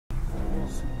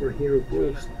superhero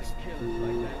pose.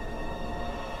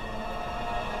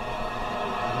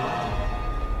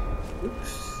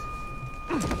 Oops.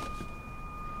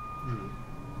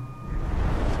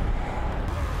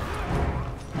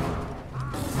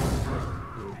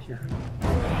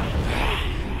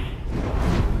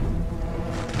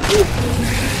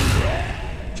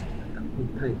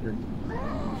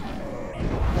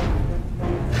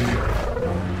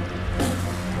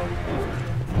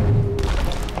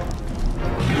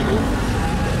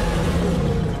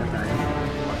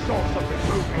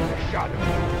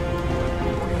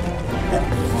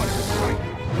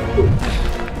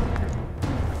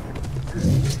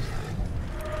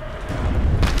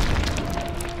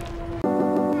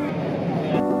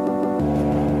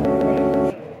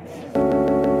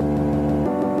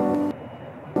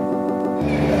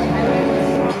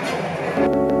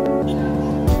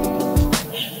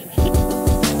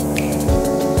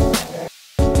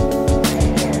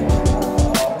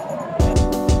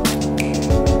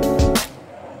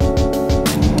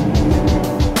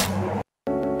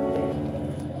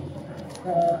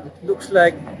 Looks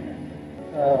like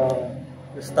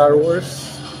the Star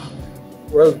Wars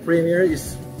world premiere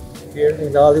is here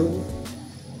in Hollywood.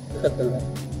 Look at the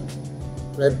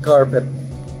red carpet.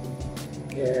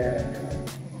 Yeah,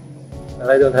 but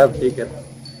I don't have ticket.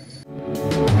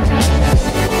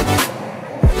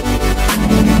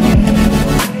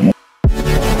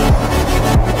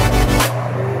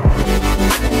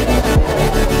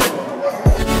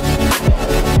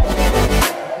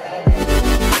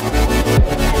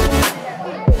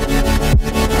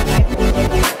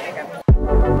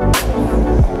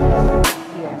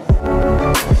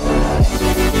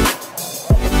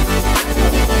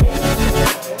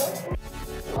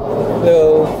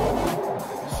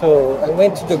 So I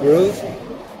went to the Grove,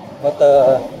 but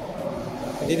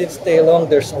I didn't stay long.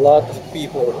 There's a lot of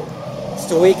people. It's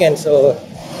the weekend, so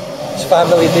it's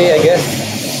family day, I guess.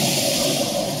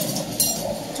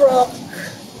 Truck!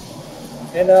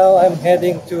 And now I'm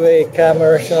heading to a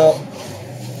camera shop.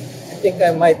 I think I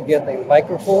might get a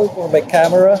microphone for my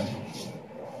camera,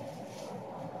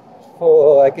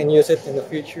 so I can use it in the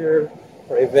future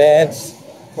for events,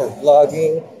 for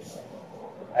vlogging.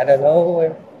 I don't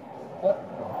know.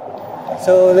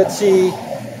 So let's see.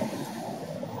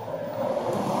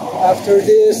 After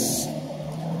this,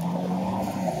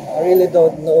 I really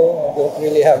don't know. I don't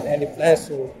really have any plans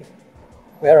to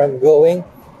where I'm going.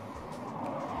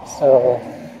 So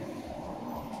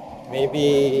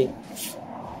maybe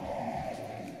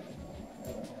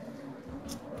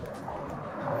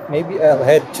I'll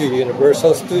head to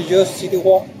Universal Studios City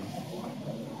Walk,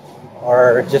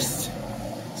 or just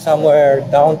somewhere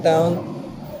downtown.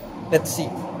 Let's see.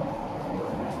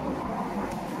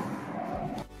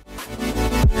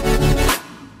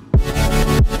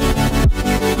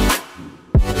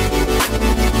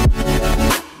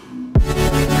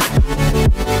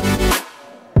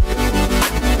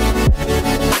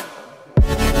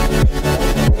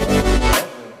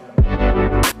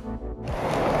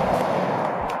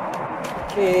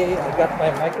 Okay, I got my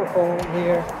microphone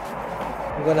here.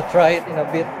 I'm gonna try it in a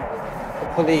bit.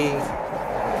 Hopefully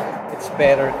it's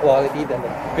better quality than the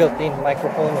built-in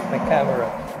microphone of my camera.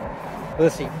 We'll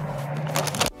see.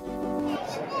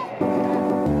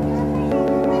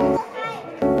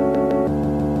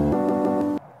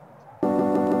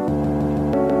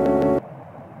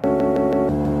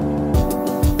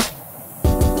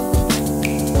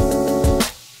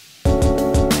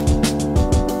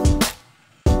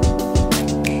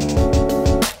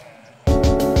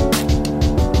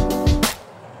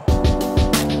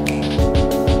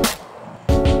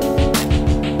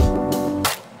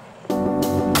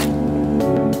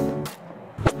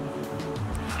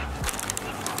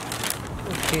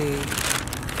 Okay,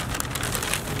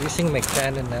 I'm using my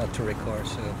Canon now to record,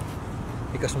 so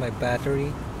because my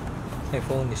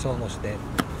phone is almost dead.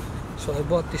 So I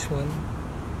bought this one.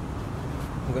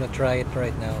 I'm gonna try it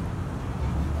right now.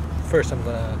 First I'm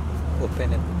gonna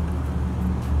open it.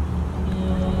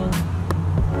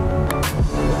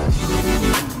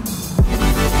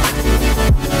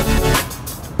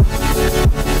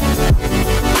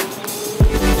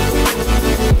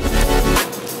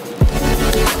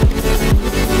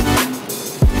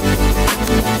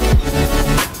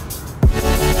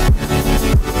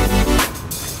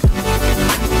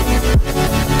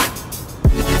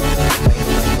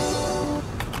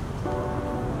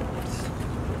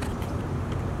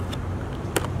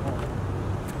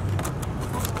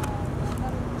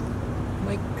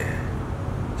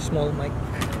 Small mic.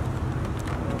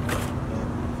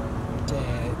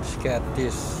 It's got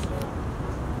this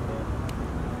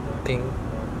thing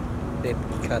that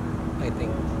cut, I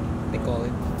think they call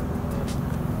it.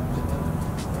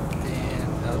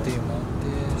 And how do you mount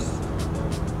this?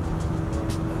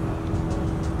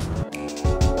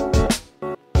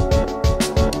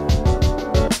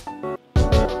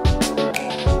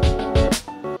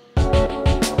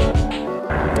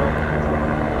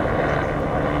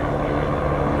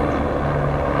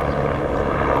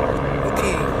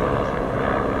 Okay,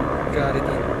 got it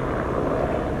in.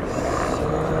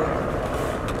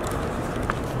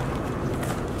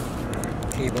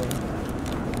 Cable.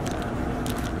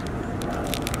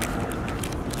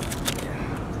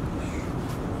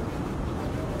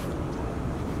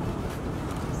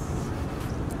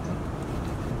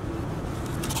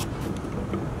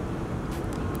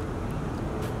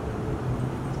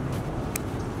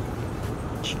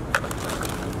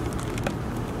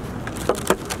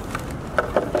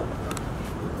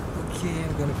 Okay,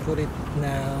 I'm gonna put it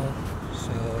now.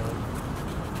 So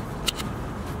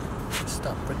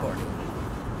stop recording.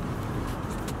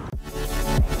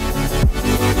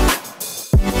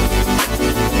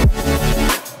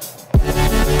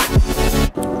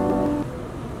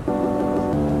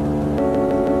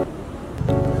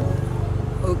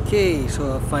 Okay,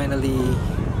 so I finally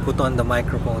put on the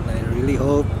microphone. I really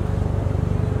hope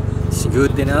it's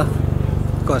good enough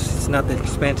because it's not that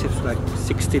expensive. It's like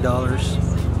 $60.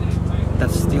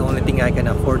 That's the only thing I can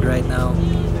afford right now.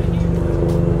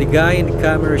 The guy in the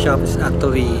camera shop is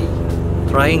actually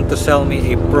trying to sell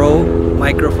me a pro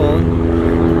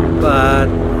microphone, but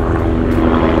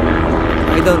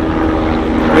I don't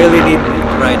really need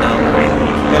it right now.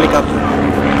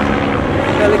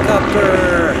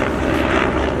 Helicopter.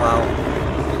 Wow.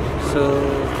 So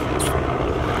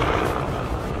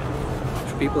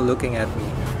there's people looking at me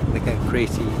like I'm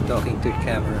crazy talking to the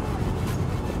camera.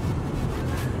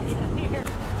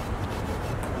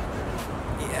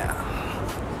 Yeah.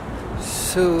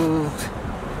 So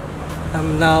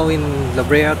I'm now in La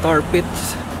Brea Tar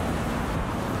Pits.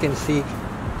 You can see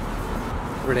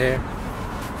over there.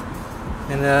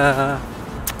 And I'm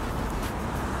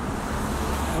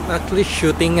actually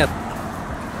shooting at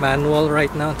manual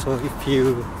right now, so if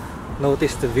you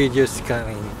notice the video is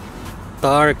coming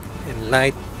dark and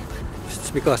light,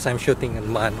 it's because I'm shooting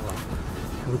in manual.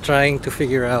 I'm trying to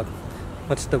figure out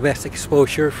what's the best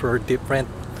exposure for different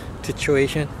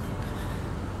situation.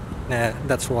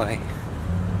 That's why.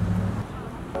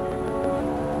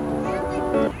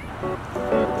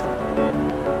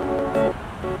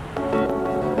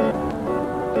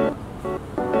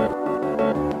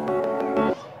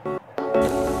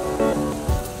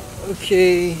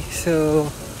 Okay, so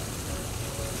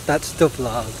that's the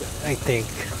vlog, I think.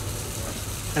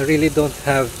 I really don't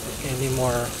have any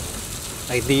more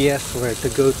ideas where to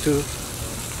go to.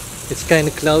 It's kind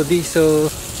of cloudy, so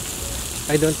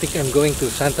I don't think I'm going to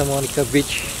Santa Monica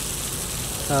Beach.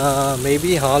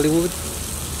 Maybe Hollywood.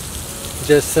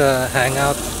 Just hang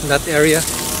out in that area.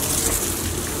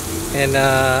 And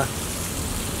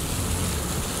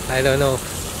I don't know.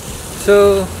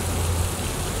 So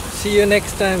see you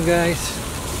next time, guys,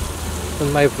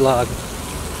 on my vlog.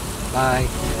 Bye.